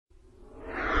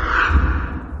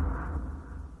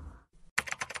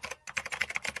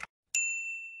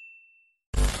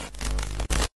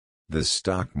The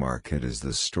stock market is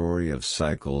the story of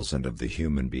cycles and of the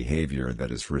human behavior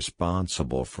that is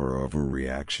responsible for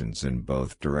overreactions in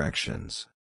both directions.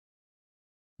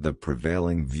 The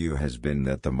prevailing view has been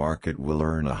that the market will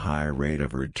earn a high rate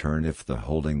of return if the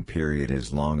holding period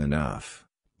is long enough,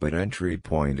 but entry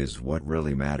point is what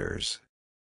really matters.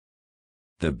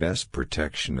 The best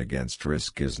protection against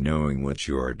risk is knowing what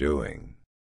you are doing.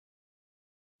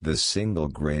 The single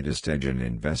greatest edge an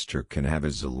investor can have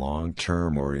is a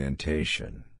long-term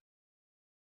orientation.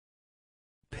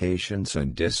 Patience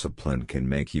and discipline can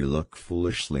make you look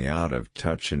foolishly out of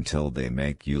touch until they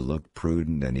make you look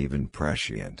prudent and even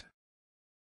prescient.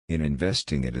 In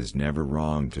investing, it is never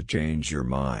wrong to change your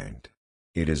mind.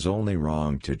 It is only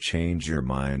wrong to change your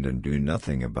mind and do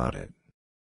nothing about it.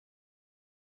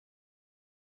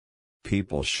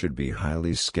 People should be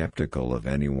highly skeptical of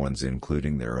anyone's,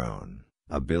 including their own,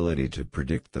 ability to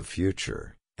predict the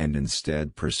future, and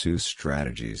instead pursue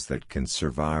strategies that can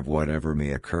survive whatever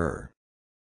may occur.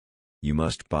 You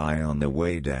must buy on the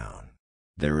way down.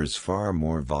 There is far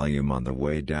more volume on the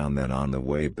way down than on the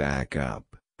way back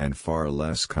up, and far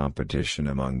less competition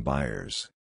among buyers.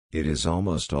 It is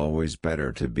almost always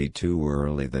better to be too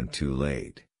early than too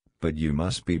late, but you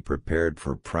must be prepared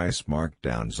for price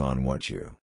markdowns on what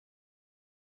you.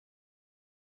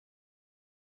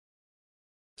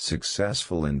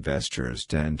 Successful investors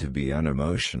tend to be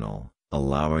unemotional,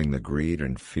 allowing the greed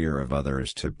and fear of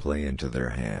others to play into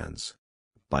their hands.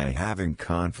 By having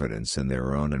confidence in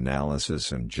their own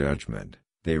analysis and judgment,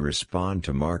 they respond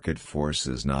to market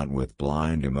forces not with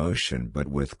blind emotion but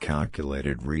with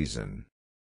calculated reason.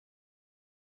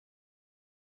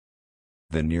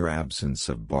 The near absence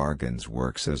of bargains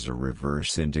works as a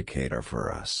reverse indicator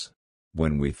for us.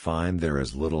 When we find there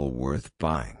is little worth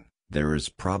buying, there is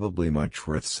probably much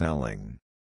worth selling.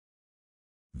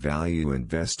 Value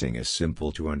investing is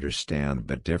simple to understand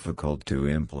but difficult to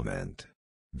implement.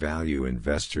 Value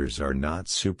investors are not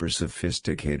super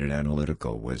sophisticated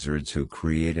analytical wizards who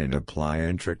create and apply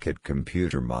intricate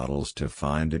computer models to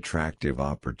find attractive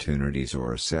opportunities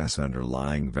or assess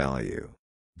underlying value.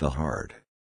 The hard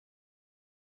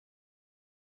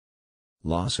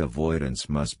loss avoidance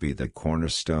must be the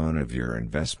cornerstone of your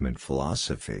investment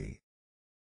philosophy.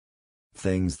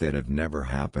 Things that have never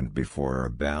happened before are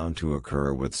bound to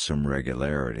occur with some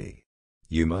regularity.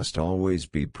 You must always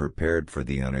be prepared for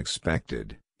the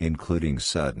unexpected, including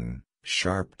sudden,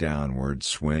 sharp downward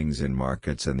swings in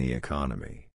markets and the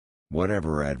economy.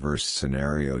 Whatever adverse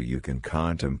scenario you can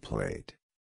contemplate.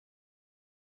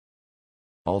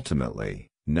 Ultimately,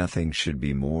 nothing should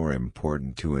be more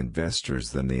important to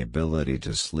investors than the ability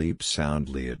to sleep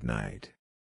soundly at night.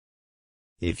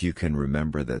 If you can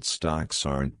remember that stocks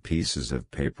aren't pieces of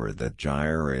paper that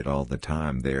gyrate all the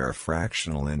time, they are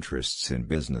fractional interests in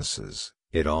businesses,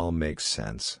 it all makes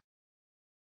sense.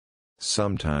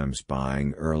 Sometimes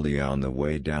buying early on the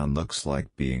way down looks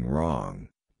like being wrong,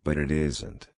 but it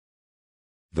isn't.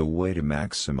 The way to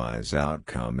maximize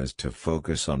outcome is to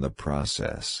focus on the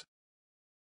process.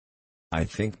 I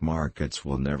think markets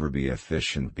will never be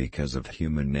efficient because of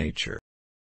human nature.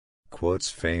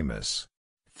 Quotes famous.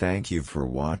 Thank you for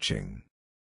watching.